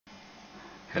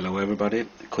Hello everybody,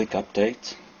 quick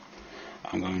update.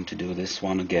 I'm going to do this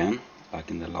one again,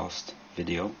 like in the last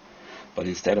video, but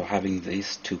instead of having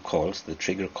these two coils, the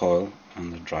trigger coil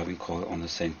and the driving coil on the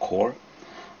same core,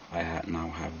 I now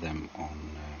have them on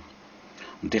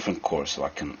different cores, so I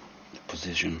can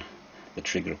position the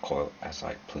trigger coil as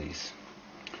I please.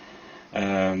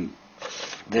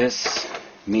 This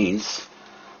means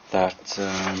that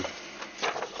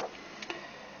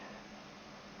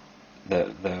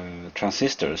the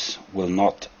transistors will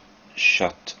not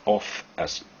shut off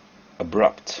as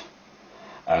abrupt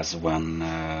as when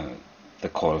the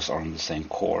coils are on the same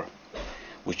core,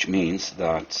 which means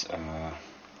that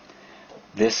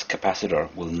this capacitor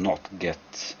will not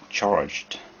get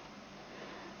charged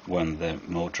when the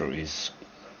motor is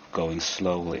going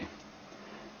slowly,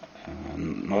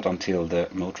 not until the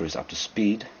motor is up to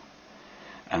speed,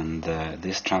 and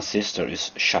this transistor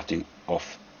is shutting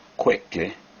off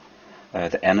quickly.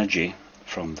 The energy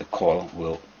from the coil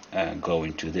will go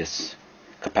into this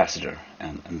capacitor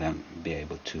and then be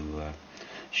able to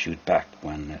shoot back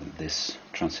when this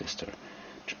transistor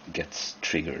gets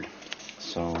triggered.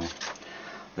 So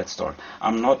let's start.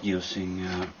 I'm not using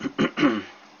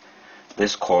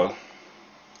this coil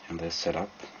in this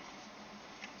setup.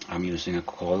 I'm using a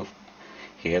coil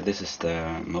here. This is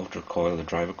the motor coil, the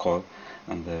driver coil,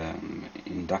 and the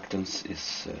inductance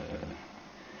is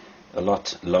a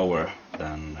lot lower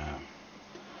than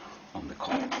on the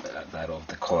coil, that of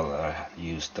the coil that I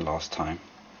used the last time.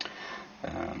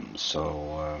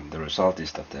 So the result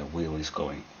is that the wheel is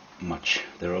going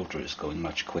the rotor is going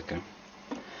much quicker.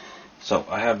 So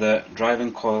I have the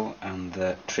driving coil and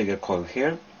the trigger coil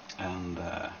here, and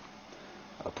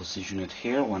I'll position it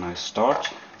here when I start.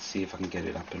 See if I can get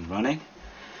it up and running.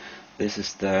 This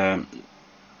is the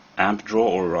amp draw,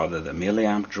 or rather the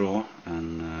milliamp draw,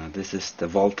 and this is the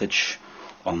voltage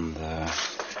on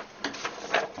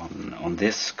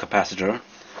this capacitor,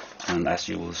 and as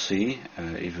you will see,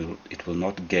 it will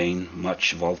not gain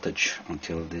much voltage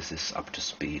until this is up to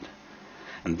speed,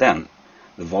 and then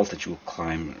the voltage will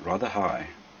climb rather high.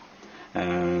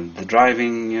 The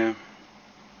driving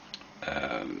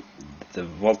the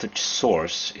voltage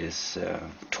source is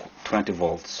 20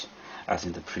 volts as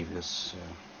in the previous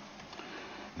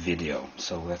video.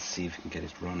 So let's see if we can get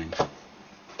it running.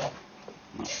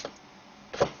 No.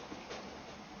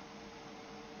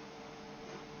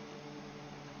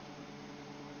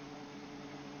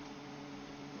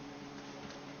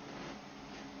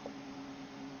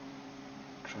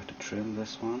 Try to trim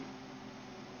this one.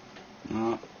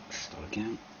 No, start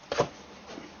again.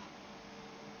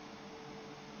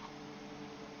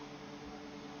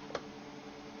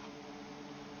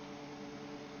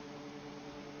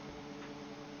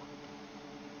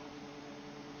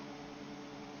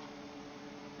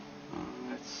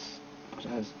 It's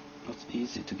not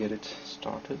easy to get it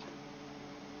started.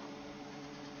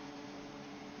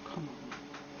 Come on.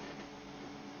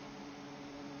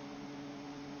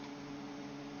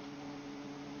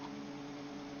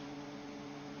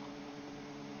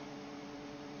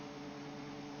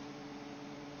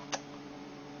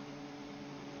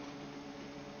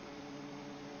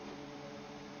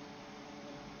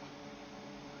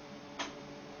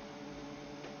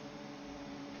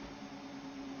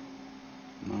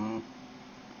 No.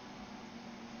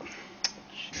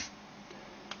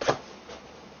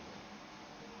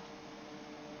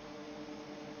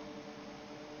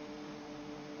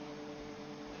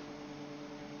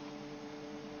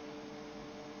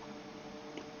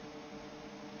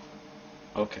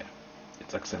 Okay,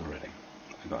 it's accelerating.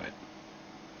 I got it.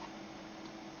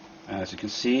 As you can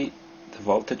see, the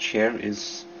voltage here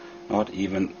is not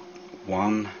even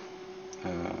 1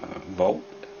 volt,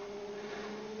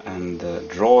 and the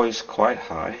draw is quite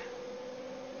high.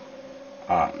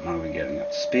 Now we're getting up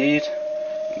to speed.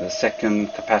 The second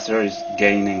capacitor is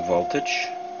gaining voltage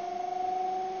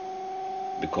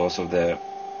because of the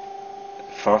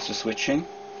faster switching,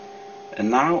 and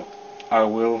now I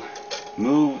will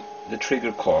move the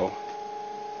trigger coil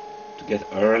to get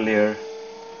earlier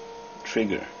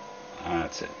trigger.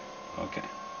 That's it. Okay.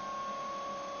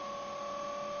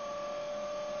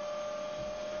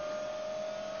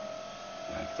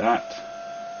 Like that.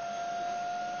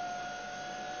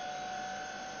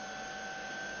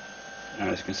 And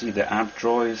as you can see, the amp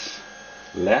draw is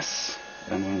less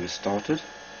than when we started,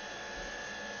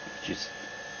 which is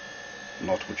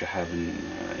not what you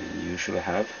usually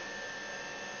have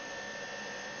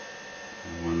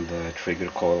when the trigger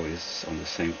coil is on the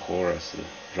same core as the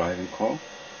driving coil.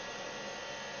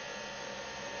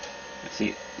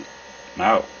 See,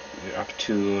 now we're up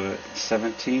to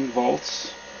 17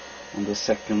 volts on the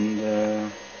second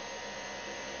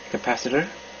capacitor,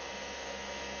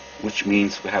 which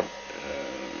means we have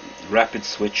rapid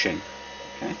switching.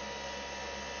 Okay,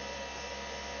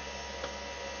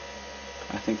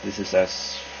 I think this is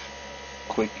as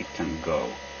quick it can go.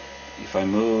 If I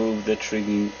move the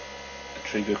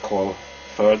trigger coil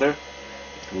further,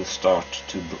 it will start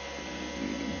to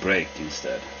break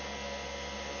instead.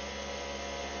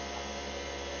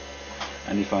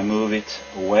 And if I move it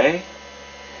away,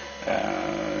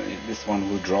 this one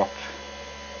will drop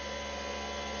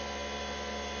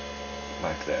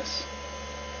like this.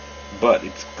 But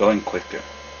it's going quicker,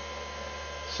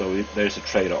 so there's a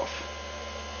trade-off.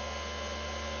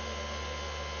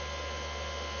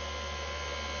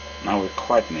 Now we're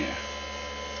quite near.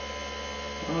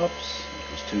 Oops,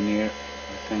 it was too near,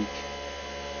 I think.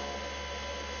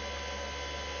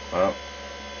 Well,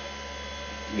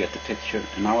 you get the picture.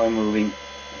 And now I'm moving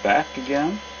back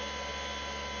again.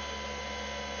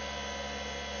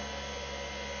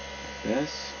 Like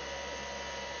this.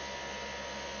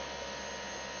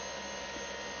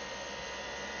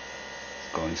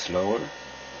 It's going slower.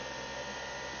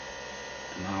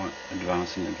 And now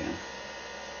advancing again.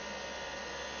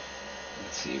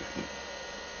 Let's see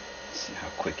how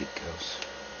quick it goes.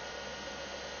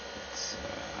 It's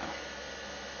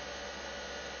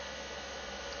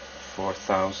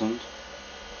 4,000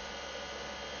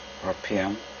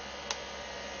 RPM.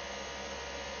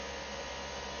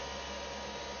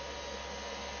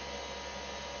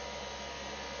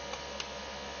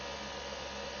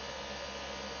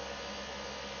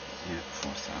 Yeah,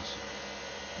 4,000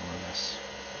 more or less.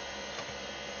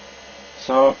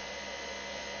 So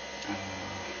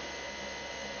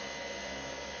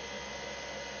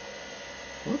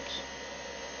whoops.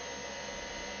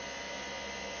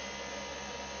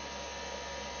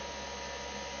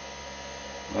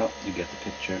 Well, you get the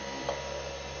picture.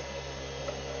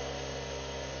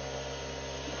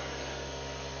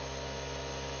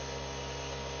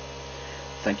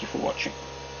 Thank you for watching.